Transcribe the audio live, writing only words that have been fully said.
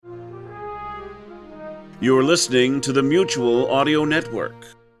You're listening to the Mutual Audio Network.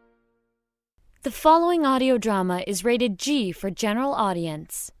 The following audio drama is rated G for general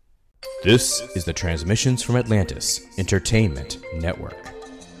audience. This is the Transmissions from Atlantis Entertainment Network.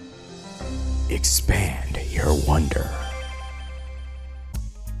 Expand your wonder.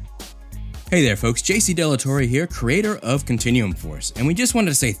 Hey there folks, JC Delatorre here, creator of Continuum Force, and we just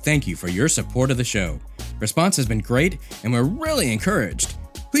wanted to say thank you for your support of the show. Response has been great, and we're really encouraged.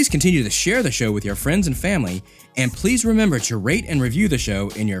 Please continue to share the show with your friends and family, and please remember to rate and review the show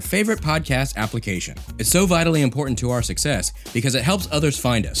in your favorite podcast application. It's so vitally important to our success because it helps others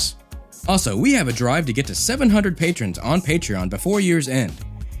find us. Also, we have a drive to get to 700 patrons on Patreon before year's end.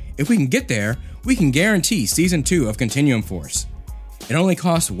 If we can get there, we can guarantee Season 2 of Continuum Force. It only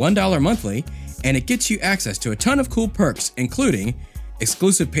costs $1 monthly, and it gets you access to a ton of cool perks, including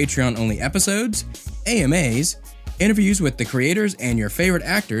exclusive Patreon-only episodes, AMAs, interviews with the creators and your favorite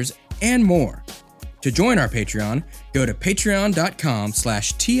actors, and more. To join our Patreon, go to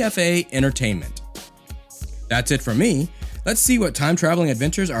patreon.com/TFA Entertainment. That's it from me. Let's see what time-traveling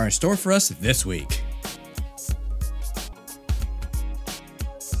adventures are in store for us this week.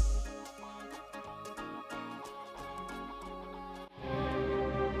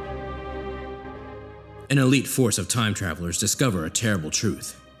 An elite force of time travelers discover a terrible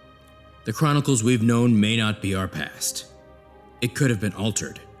truth. The chronicles we've known may not be our past. It could have been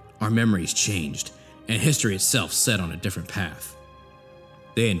altered, our memories changed, and history itself set on a different path.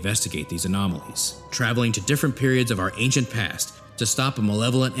 They investigate these anomalies, traveling to different periods of our ancient past to stop a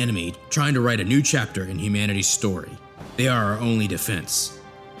malevolent enemy trying to write a new chapter in humanity's story. They are our only defense.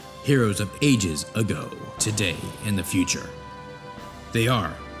 Heroes of ages ago, today, and the future. They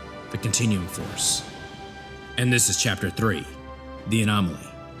are the Continuum Force. And this is Chapter 3, The Anomaly,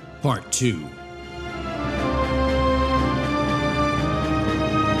 Part 2.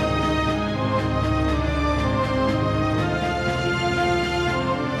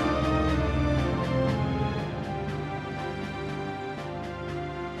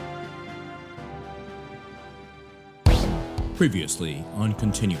 Previously on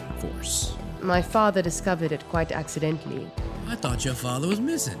Continuum Force. My father discovered it quite accidentally. I thought your father was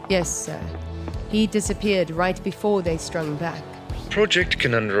missing. Yes, sir. He disappeared right before they strung back. Project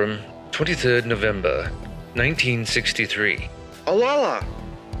Conundrum, 23rd November, 1963. Alala!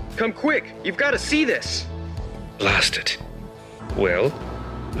 Come quick! You've got to see this! Blast it. Well,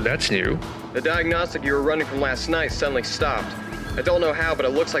 that's new. The diagnostic you were running from last night suddenly stopped. I don't know how, but it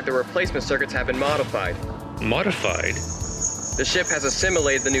looks like the replacement circuits have been modified. Modified? The ship has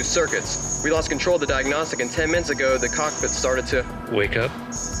assimilated the new circuits. We lost control of the diagnostic, and 10 minutes ago, the cockpit started to... Wake up.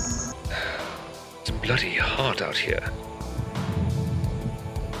 It's bloody hot out here.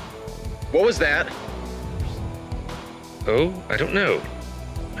 What was that? Oh, I don't know.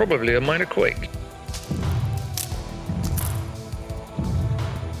 Probably a minor quake.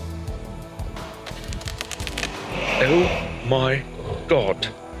 Oh my God.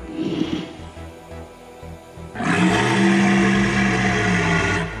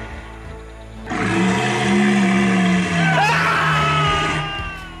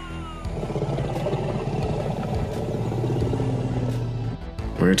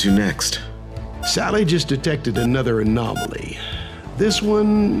 Where to next? Sally just detected another anomaly. This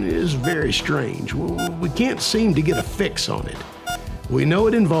one is very strange. We can't seem to get a fix on it. We know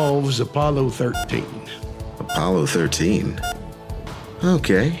it involves Apollo 13. Apollo 13?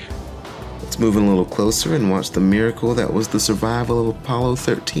 Okay. Let's move in a little closer and watch the miracle that was the survival of Apollo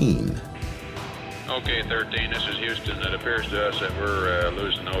 13. Okay, 13, this is Houston. It appears to us that we're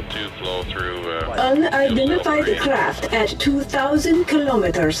losing O2 flow through... Unidentified craft at 2,000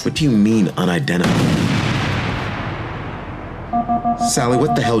 kilometers. What do you mean, unidentified? Sally,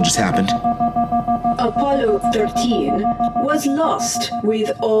 what the hell just happened? Apollo 13 was lost with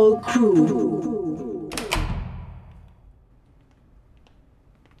all crew.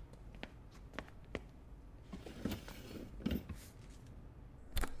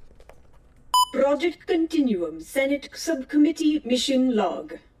 Project Continuum Senate Subcommittee Mission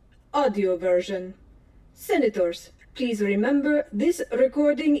Log. Audio version. Senators, please remember this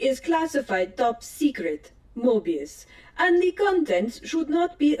recording is classified top secret, Mobius, and the contents should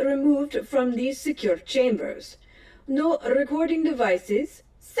not be removed from these secure chambers. No recording devices,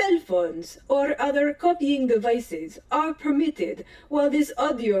 cell phones, or other copying devices are permitted while this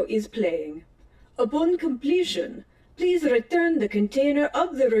audio is playing. Upon completion, please return the container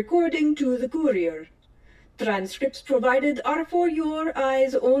of the recording to the courier. Transcripts provided are for your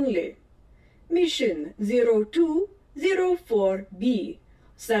eyes only. Mission 0204B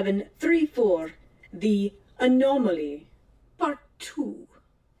 734, The Anomaly. Part 2.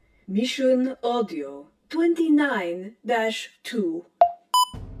 Mission Audio 29-2.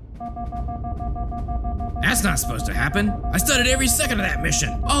 That's not supposed to happen. I studied every second of that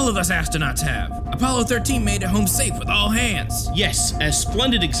mission. All of us astronauts have. Apollo 13 made it home safe with all hands. Yes, a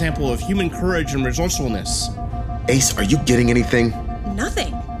splendid example of human courage and resourcefulness. Ace, are you getting anything?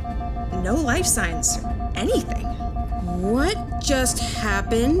 Nothing. No life signs. Anything. What just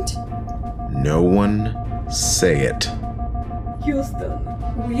happened? No one say it. Houston,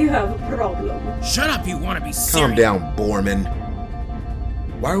 we have a problem. Shut up, you wannabe serious. Calm down, Borman.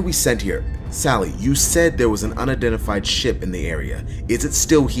 Why are we sent here? Sally, you said there was an unidentified ship in the area. Is it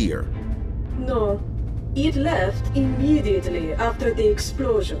still here? No, it left immediately after the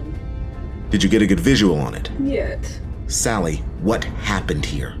explosion. Did you get a good visual on it? Yet. Sally, what happened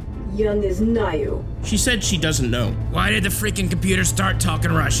here? Я не знаю. She said she doesn't know. Why did the freaking computer start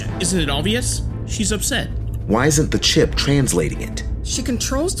talking Russian? Isn't it obvious? She's upset. Why isn't the chip translating it? She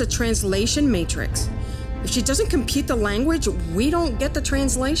controls the translation matrix. If she doesn't compute the language, we don't get the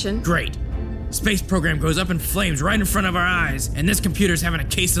translation. Great. Space program goes up in flames right in front of our eyes, and this computer's having a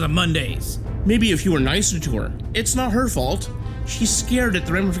case of the Mondays. Maybe if you were nicer to her. It's not her fault. She's scared at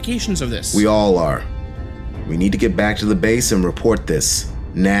the ramifications of this. We all are. We need to get back to the base and report this.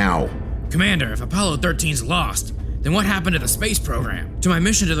 Now. Commander, if Apollo 13's lost, then what happened to the space program? To my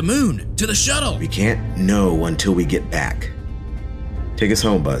mission to the moon? To the shuttle? We can't know until we get back. Take us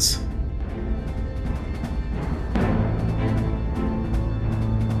home, Buzz.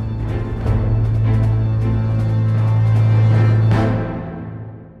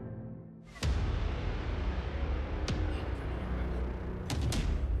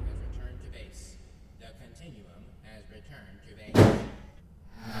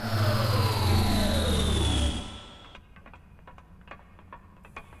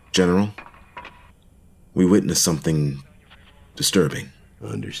 General, we witnessed something disturbing.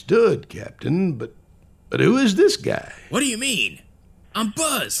 Understood, Captain, but who is this guy? What do you mean? I'm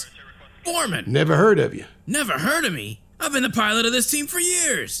Buzz. Borman. Never heard of you. Never heard of me? I've been the pilot of this team for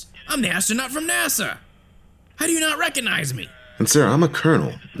years. I'm the astronaut from NASA. How do you not recognize me? And sir, I'm a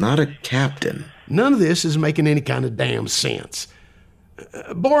colonel, not a captain. None of this is making any kind of damn sense.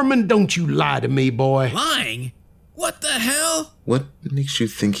 Borman, don't you lie to me, boy. Lying? What the hell? What makes you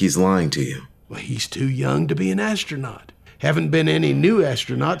think he's lying to you? Well, he's too young to be an astronaut. Haven't been any new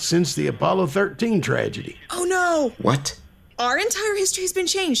astronauts since the Apollo 13 tragedy. Oh no! What? Our entire history has been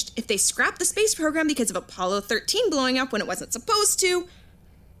changed. If they scrapped the space program because of Apollo 13 blowing up when it wasn't supposed to,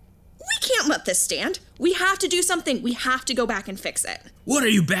 we can't let this stand. We have to do something. We have to go back and fix it. What are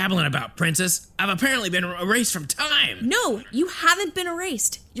you babbling about, Princess? I've apparently been erased from time. No, you haven't been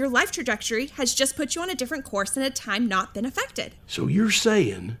erased. Your life trajectory has just put you on a different course and a time not been affected. So you're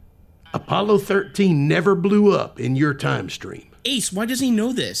saying Apollo 13 never blew up in your time stream? Ace, why does he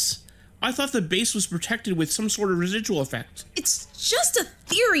know this? I thought the base was protected with some sort of residual effect. It's just a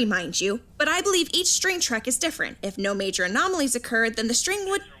theory, mind you, but I believe each string trek is different. If no major anomalies occurred, then the string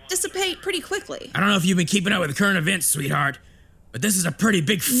would dissipate pretty quickly. I don't know if you've been keeping up with current events, sweetheart, but this is a pretty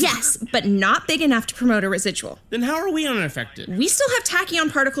big Yes, but not big enough to promote a residual. Then how are we unaffected? We still have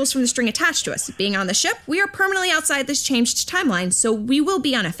tachyon particles from the string attached to us. Being on the ship, we are permanently outside this changed timeline, so we will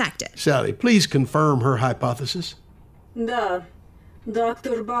be unaffected. Sally, please confirm her hypothesis.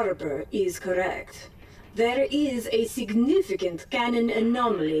 Dr. Barber is correct. There is a significant canon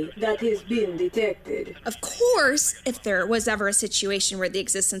anomaly that has been detected. Of course, if there was ever a situation where the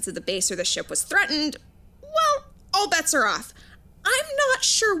existence of the base or the ship was threatened, well, all bets are off. I'm not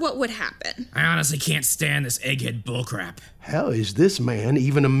sure what would happen. I honestly can't stand this egghead bullcrap. How is this man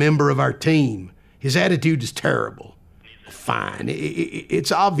even a member of our team? His attitude is terrible. Fine,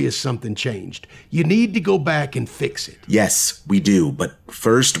 it's obvious something changed. You need to go back and fix it. Yes, we do, but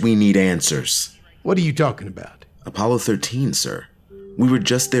first we need answers. What are you talking about? Apollo 13, sir. We were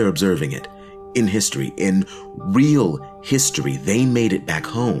just there observing it. In history, in real history, they made it back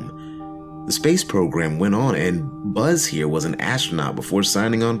home. The space program went on, and Buzz here was an astronaut before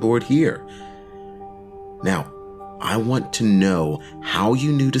signing on board here. Now, I want to know how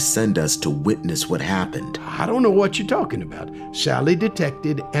you knew to send us to witness what happened. I don't know what you're talking about. Sally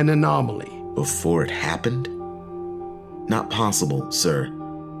detected an anomaly. Before it happened? Not possible, sir.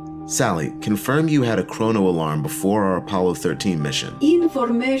 Sally, confirm you had a chrono alarm before our Apollo 13 mission.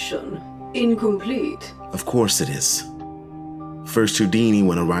 Information incomplete. Of course it is. First Houdini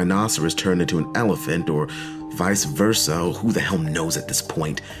when a rhinoceros turned into an elephant, or vice versa, who the hell knows at this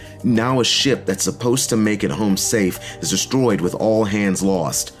point. Now a ship that's supposed to make it home safe is destroyed with all hands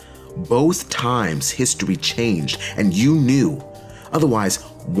lost. Both times history changed, and you knew. Otherwise,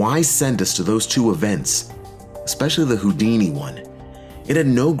 why send us to those two events? Especially the Houdini one. It had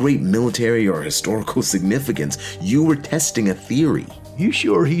no great military or historical significance. You were testing a theory. You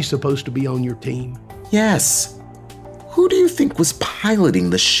sure he's supposed to be on your team? Yes. Who do you think was piloting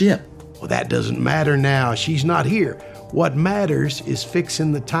the ship? Well, that doesn't matter now. She's not here. What matters is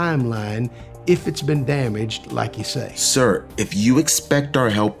fixing the timeline if it's been damaged, like you say. Sir, if you expect our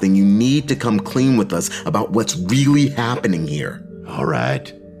help, then you need to come clean with us about what's really happening here. All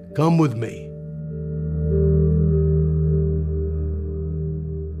right, come with me.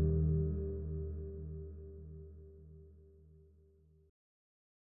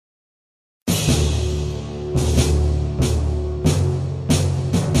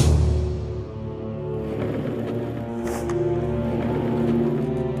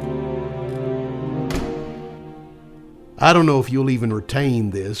 I don't know if you'll even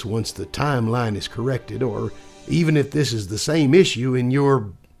retain this once the timeline is corrected, or even if this is the same issue in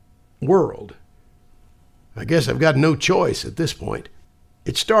your world. I guess I've got no choice at this point.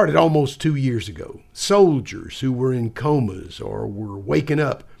 It started almost 2 years ago. Soldiers who were in comas or were waking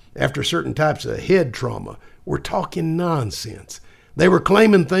up after certain types of head trauma were talking nonsense. They were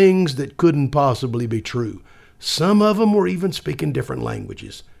claiming things that couldn't possibly be true. Some of them were even speaking different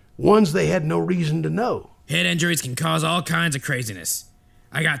languages, ones they had no reason to know. Head injuries can cause all kinds of craziness.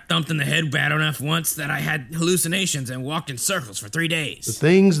 I got thumped in the head bad enough once that I had hallucinations and walked in circles for 3 days. The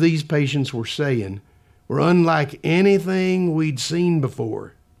things these patients were saying were unlike anything we'd seen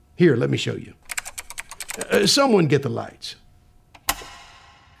before. Here, let me show you. Someone get the lights.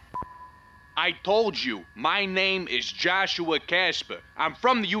 I told you, my name is Joshua Casper. I'm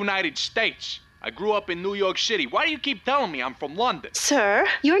from the United States. I grew up in New York City. Why do you keep telling me I'm from London? Sir,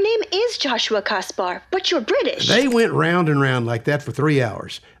 your name is Joshua Kaspar, but you're British. They went round and round like that for 3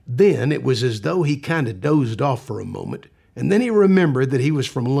 hours. Then it was as though he kind of dozed off for a moment, and then he remembered that he was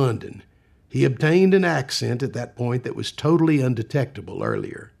from London. He obtained an accent at that point that was totally undetectable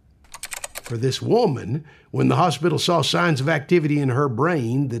earlier. For this woman, when the hospital saw signs of activity in her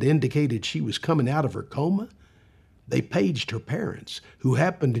brain that indicated she was coming out of her coma, they paged her parents, who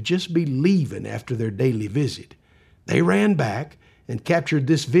happened to just be leaving after their daily visit. They ran back and captured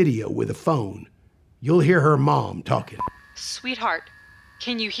this video with a phone. You'll hear her mom talking. Sweetheart,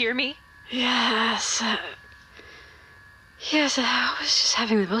 can you hear me? Yes. Yes, I was just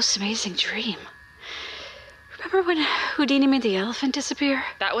having the most amazing dream. Remember when Houdini made the elephant disappear?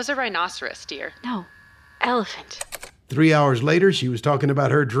 That was a rhinoceros, dear. No, elephant. 3 hours later, she was talking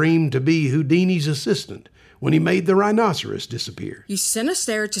about her dream to be Houdini's assistant when he made the rhinoceros disappear. You sent us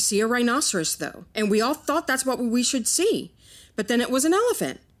there to see a rhinoceros, though, and we all thought that's what we should see. But then it was an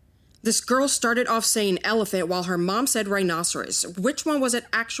elephant. This girl started off saying elephant while her mom said rhinoceros. Which one was it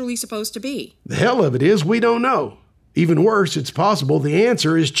actually supposed to be? The hell of it is, we don't know. Even worse, it's possible the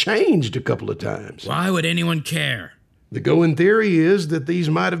answer has changed a couple of times. Why would anyone care? The going theory is that these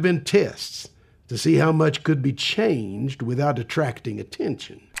might have been tests to see how much could be changed without attracting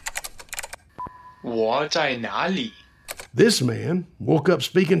attention. 我在哪里? This man woke up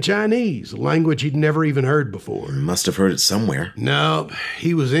speaking Chinese, a language he'd never even heard before. Must have heard it somewhere. No,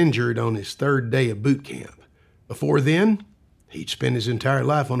 he was injured on his 3rd day of boot camp. Before then, he'd spent his entire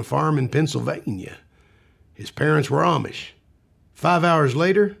life on a farm in Pennsylvania. His parents were Amish. 5 hours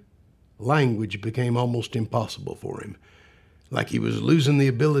later, language became almost impossible for him, like he was losing the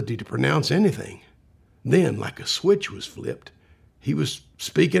ability to pronounce anything. Then, like a switch was flipped, he was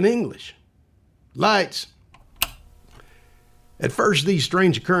speaking English. Lights. At first, these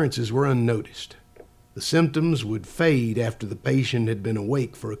strange occurrences were unnoticed. The symptoms would fade after the patient had been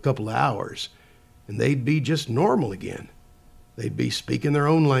awake for a couple of hours, and they'd be just normal again. They'd be speaking their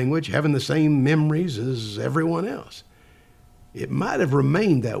own language, having the same memories as everyone else. It might have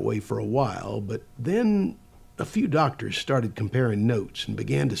remained that way for a while, but then a few doctors started comparing notes and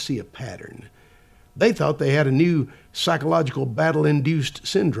began to see a pattern. They thought they had a new psychological battle-induced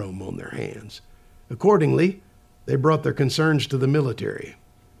syndrome on their hands. Accordingly, they brought their concerns to the military,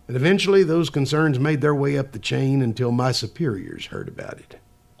 and eventually those concerns made their way up the chain until my superiors heard about it.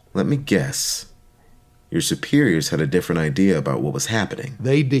 Let me guess. Your superiors had a different idea about what was happening.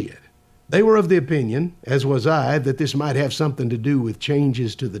 They did. They were of the opinion, as was I, that this might have something to do with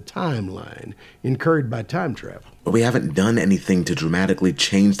changes to the timeline incurred by time travel. But we haven't done anything to dramatically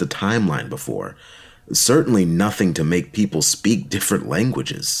change the timeline before. Certainly nothing to make people speak different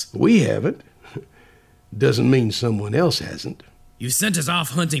languages. We haven't. Doesn't mean someone else hasn't. You sent us off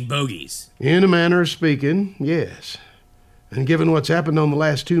hunting bogeys. In a manner of speaking, yes. And given what's happened on the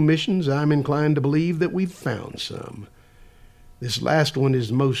last 2 missions, I'm inclined to believe that we've found some. This last one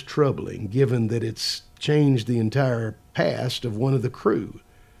is most troubling, given that it's changed the entire past of one of the crew.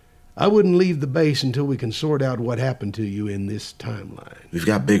 I wouldn't leave the base until we can sort out what happened to you in this timeline. We've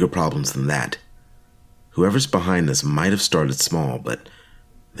got bigger problems than that. Whoever's behind this might have started small, but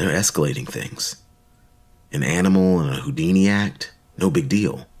they're escalating things. An animal and a Houdini act? No big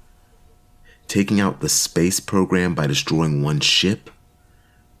deal. Taking out the space program by destroying one ship?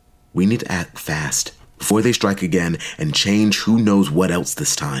 We need to act fast before they strike again and change who knows what else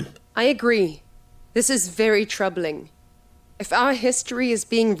this time. I agree. This is very troubling. If our history is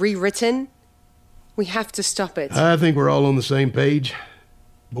being rewritten, we have to stop it. I think we're all on the same page.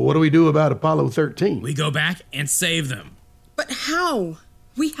 But what do we do about Apollo 13? We go back and save them. But how?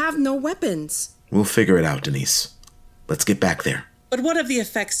 We have no weapons. We'll figure it out, Denise. Let's get back there. But what of the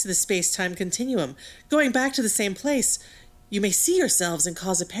effects to the space-time continuum? Going back to the same place, you may see yourselves and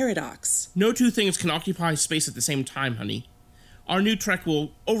cause a paradox. No two things can occupy space at the same time, honey. Our new trek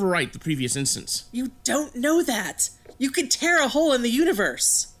will overwrite the previous instance. You don't know that. You could tear a hole in the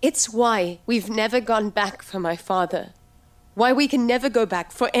universe. It's why we've never gone back for my father. Why we can never go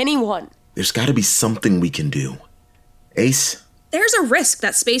back for anyone. There's got to be something we can do. Ace? There's a risk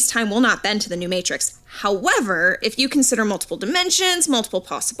that space-time will not bend to the new Matrix. However, if you consider multiple dimensions, multiple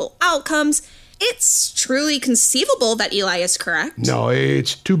possible outcomes, it's truly conceivable that Eli is correct. No,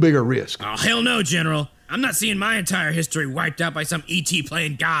 it's too big a risk. Oh, hell no, General. I'm not seeing my entire history wiped out by some E.T.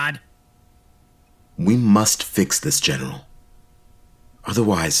 playing God. We must fix this, General.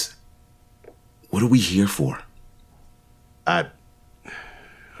 Otherwise, what are we here for?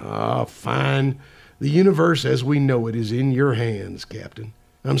 Fine. The universe as we know it is in your hands, Captain.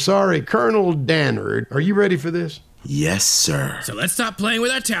 I'm sorry, Colonel Danner. Are you ready for this? Yes, sir. So let's stop playing with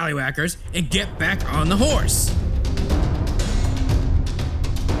our tallywhackers and get back on the horse.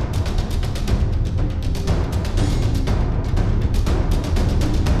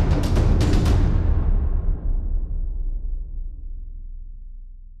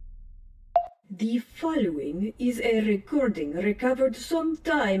 The following is a recording recovered some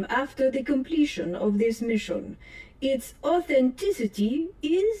time after the completion of this mission. Its authenticity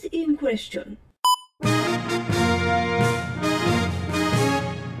is in question.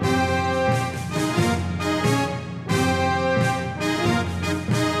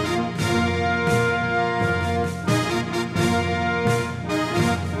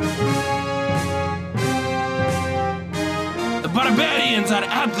 The barbarians are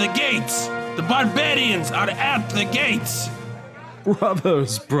at the gates! The barbarians are at the gates!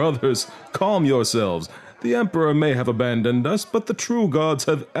 Brothers, calm yourselves. The Emperor may have abandoned us, but the true gods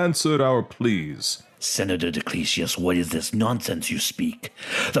have answered our pleas. Senator Declesius, what is this nonsense you speak?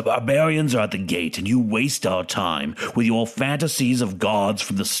 The barbarians are at the gate, and you waste our time with your fantasies of gods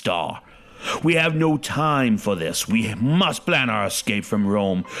from the star. We have no time for this. We must plan our escape from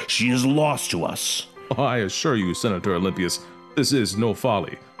Rome. She is lost to us. I assure you, Senator Olympius, this is no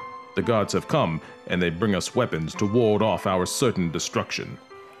folly. The gods have come, and they bring us weapons to ward off our certain destruction.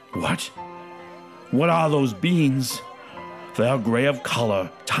 What? What are those beings? They are gray of color,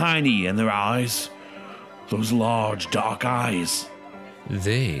 tiny in their eyes. Those large, dark eyes.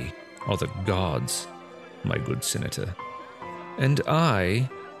 They are the gods, my good senator. And I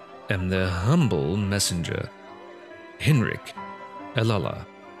am their humble messenger, Henrik Elala.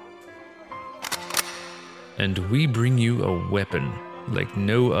 And we bring you a weapon like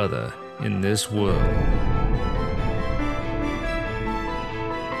no other in this world.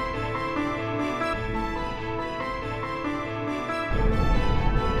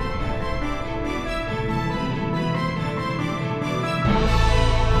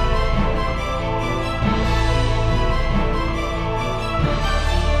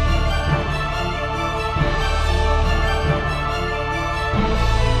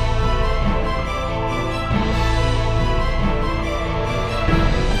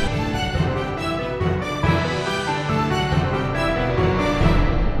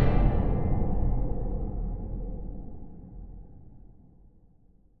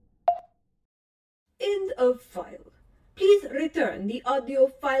 End of file. Please return the audio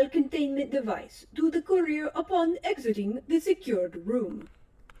file containment device to the courier upon exiting the secured room.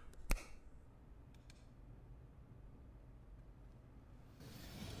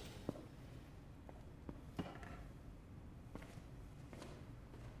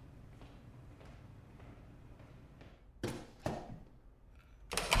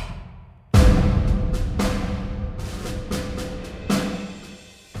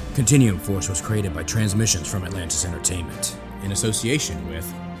 Continuum Force was created by Transmissions from Atlantis Entertainment in association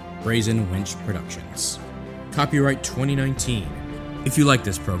with Brazen Winch Productions. Copyright 2019. If you like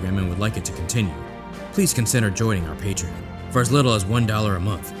this program and would like it to continue, please consider joining our Patreon. For as little as $1 a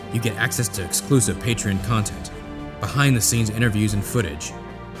month, you get access to exclusive Patreon content, behind-the-scenes interviews and footage,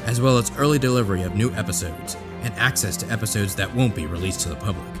 as well as early delivery of new episodes and access to episodes that won't be released to the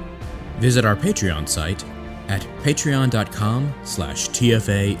public. Visit our Patreon site at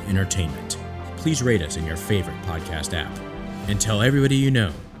patreon.com/TFA Entertainment. Please rate us in your favorite podcast app and tell everybody you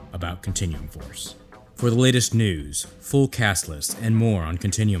know about Continuum Force. For the latest news, full cast lists, and more on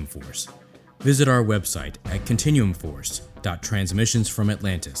Continuum Force, visit our website at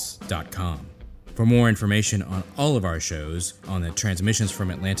continuumforce.transmissionsfromatlantis.com. For more information on all of our shows on the Transmissions from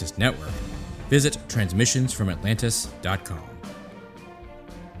Atlantis network, visit transmissionsfromatlantis.com.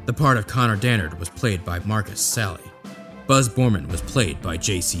 The part of Connor Dannard was played by Marcus Sally. Buzz Borman was played by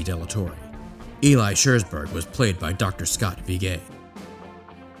J.C. Delatorre. Eli Schursberg was played by Dr. Scott Vigay.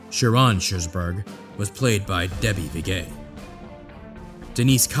 Sharon Schursberg was played by Debbie Vigay.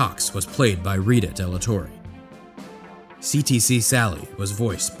 Denise Cox was played by Rita Delatorre. CTC Sally was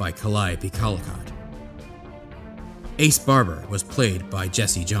voiced by Calliope Collicott. Ace Barber was played by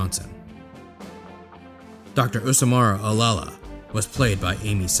Jesse Johnson. Dr. Usamara Alala was played by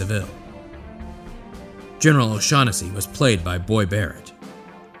Amy Seville. General O'Shaughnessy was played by Boy Barrett.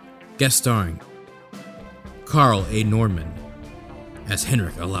 Guest starring Carl A. Nordman as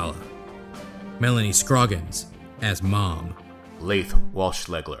Henrik Alala, Melanie Scroggins as Mom, Laith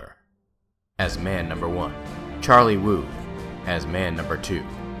Walschlegler as Man Number 1, Charlie Wu as Man Number 2,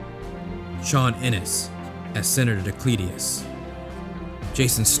 Sean Ennis as Senator Decletius,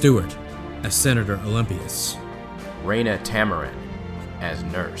 Jason Stewart as Senator Olympius, Raina Tamarin as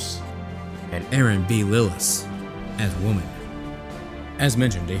Nurse, and Aaron B. Lillis as Woman. As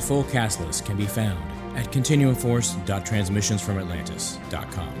mentioned, a full cast list can be found at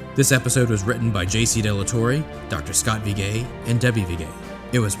continuumforce.transmissionsfromatlantis.com. This episode was written by J.C. Delatorre, Dr. Scott Vigay, and Debbie Vigay.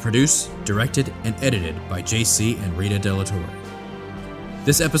 It was produced, directed, and edited by J.C. and Rita Delatorre.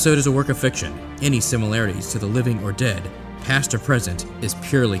 This episode is a work of fiction. Any similarities to the living or dead, past or present, is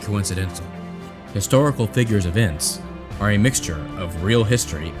purely coincidental. Historical figures events are a mixture of real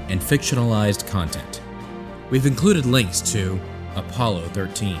history and fictionalized content. We've included links to Apollo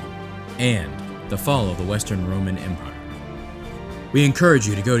 13 and the fall of the Western Roman Empire. We encourage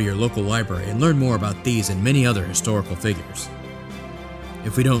you to go to your local library and learn more about these and many other historical figures.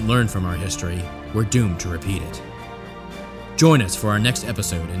 If we don't learn from our history, we're doomed to repeat it. Join us for our next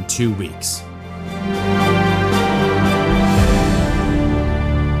episode in 2 weeks.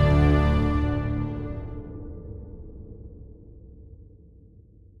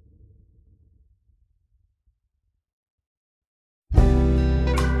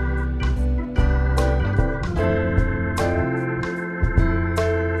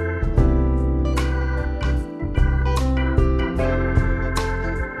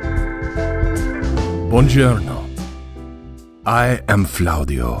 Buongiorno. I am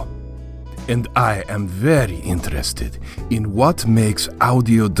Flaudio, and I am very interested in what makes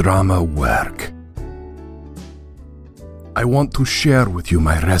audio drama work. I want to share with you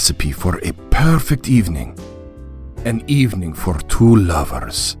my recipe for a perfect evening. An evening for two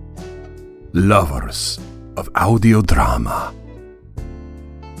lovers. Lovers of audio drama.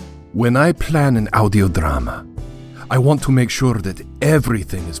 When I plan an audio drama, I want to make sure that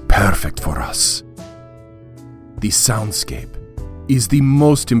everything is perfect for us. The soundscape is the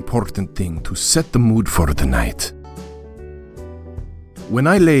most important thing to set the mood for the night. When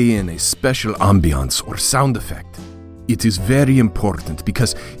I lay in a special ambiance or sound effect, it is very important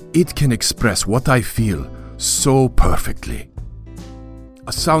because it can express what I feel so perfectly.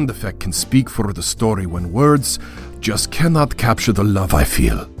 A sound effect can speak for the story when words just cannot capture the love I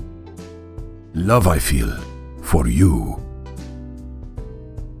feel. Love I feel for you.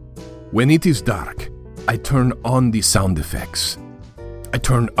 When it is dark, I turn on the sound effects. I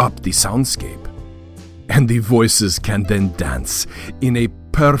turn up the soundscape. And the voices can then dance in a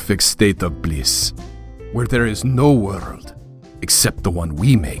perfect state of bliss, where there is no world except the one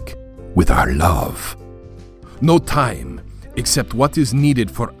we make with our love. No time except what is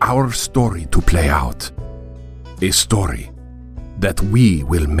needed for our story to play out. A story that we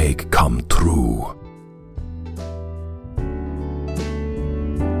will make come true.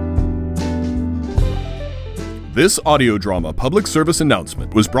 This audio drama public service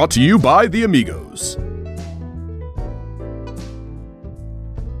announcement was brought to you by the Amigos.